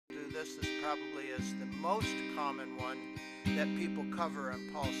this. This probably is the most common one that people cover on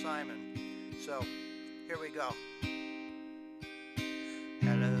Paul Simon. So here we go.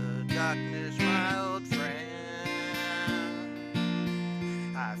 Hello, darkness, my old friend.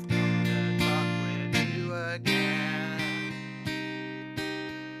 I've come to talk with you again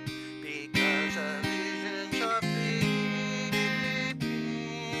because a vision softly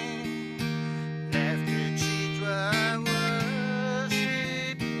creeping left its seeds where I was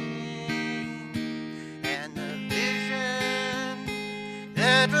sleeping, and the vision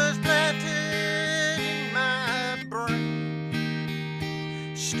that was planted in my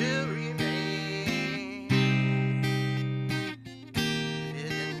brain still remains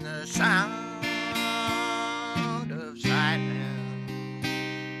within the sound of silence.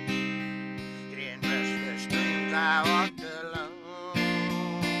 In restless dreams I walked alone,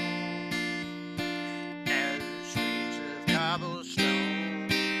 narrow streets of cobblestone,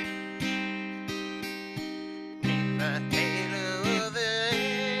 neath the halo of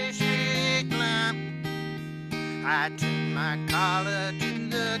a street lamp. I turned my collar to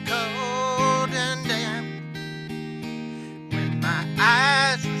the cold and damp, when my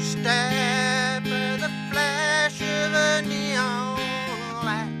eyes were stabbed by the flash of a neon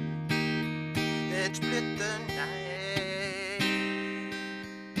light that split the night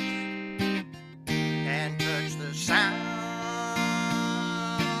and touched the sound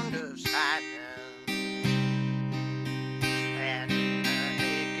of silence. And in the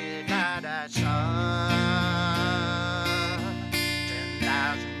naked light I saw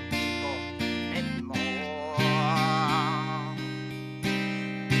 10,000 people and more,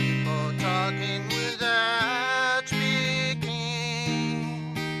 people talking without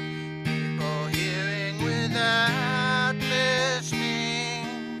speaking, people hearing without listening,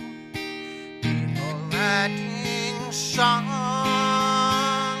 people writing songs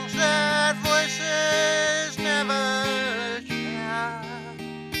that voices never shout,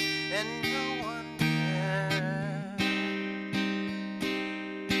 and no one cared.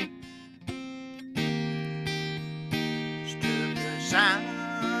 Stood the sound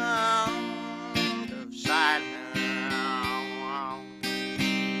of silence.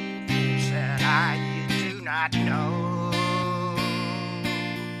 They said, you do not know.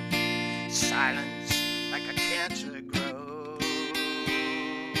 Silence like a cancer grows.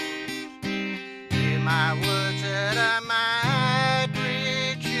 Hear my words that I might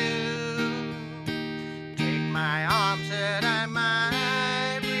reach you. Take my arms that I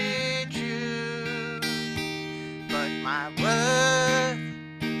might reach you. But my words,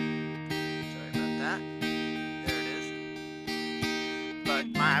 sorry about that. There it is. But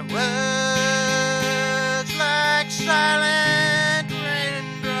my words, like silent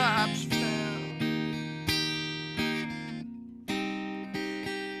raindrops, fell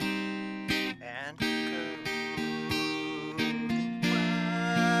and echoed in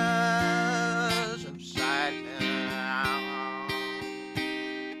wells of silence.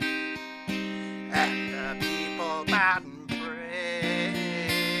 And the people bowed and prayed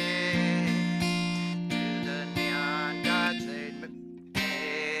to the neon gods they'd made,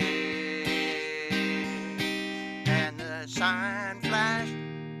 and the sign flashed,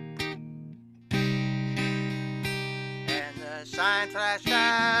 and the sign flashed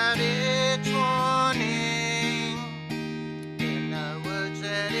out its warning in the words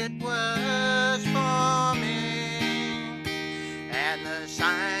that it was forming, and the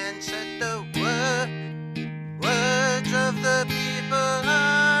sign said the words of the people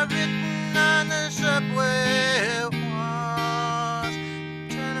are written on the subway walls,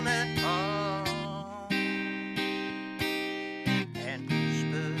 tenement halls, and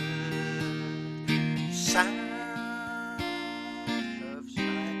whispered sound of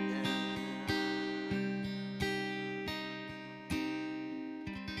silence.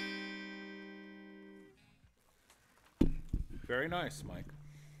 Very nice, Mike.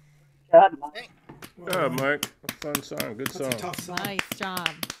 God, Mike. Thank, Yeah, Mike. A fun song. Good That's song. a tough song. Nice job.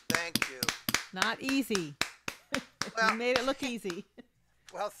 thank you. Not easy. Well, You made it look easy.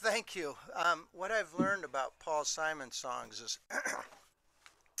 Well, thank you. What I've learned about Paul Simon songs is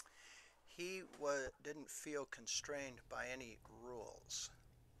he didn't feel constrained by any rules.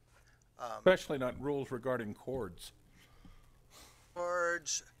 Especially not rules regarding chords.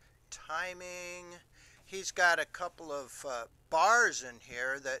 Chords, timing. He's got a couple of bars in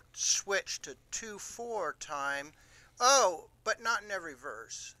here that switch to 2/4 time. Oh, but not in every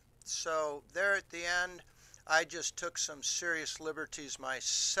verse. So there at the end, I just took some serious liberties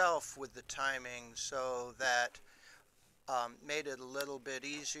myself with the timing so that made it a little bit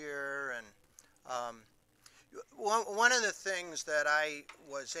easier. And One of the things that I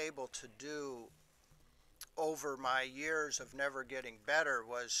was able to do over my years of never getting better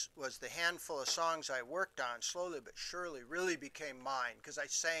was the handful of songs I worked on slowly but surely really became mine because I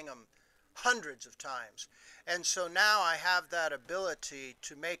sang them hundreds of times. And so now I have that ability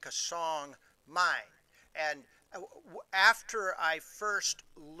to make a song mine. And after I first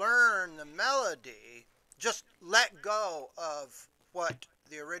learn the melody, just let go of what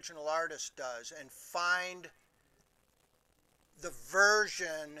the original artist does and find the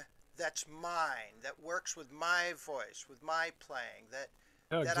version that's mine, that works with my voice, with my playing,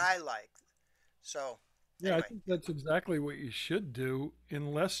 Yeah, that I like. So yeah, I anyway, think that's exactly what you should do,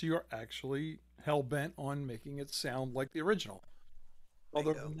 unless you're actually hell bent on making it sound like the original.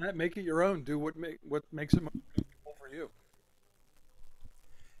 Other bingo. than that, make it your own. Do what makes it most comfortable for you.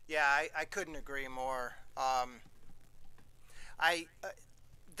 Yeah, I couldn't agree more. I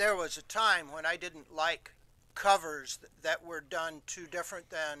There was a time when I didn't like covers that were done too different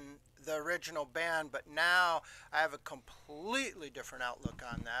than the original band, but now I have a completely different outlook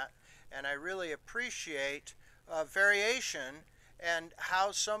on that, and I really appreciate variation and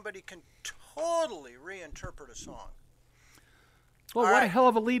how somebody can totally reinterpret a song. Well, All what a right. hell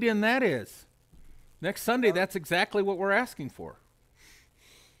of a lead in that is. Next Sunday, Well, that's exactly what we're asking for.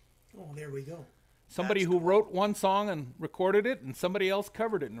 Oh, there we go. Somebody That's who cool. wrote one song and recorded it, and somebody else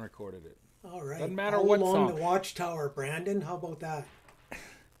covered it and recorded it. All right. Doesn't matter All what along song. the Watchtower, Brandon. How about that?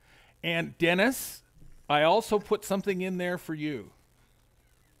 And Dennis, I also put something in there for you.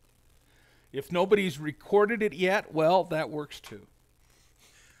 If nobody's recorded it yet, well, that works too.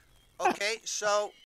 Okay, so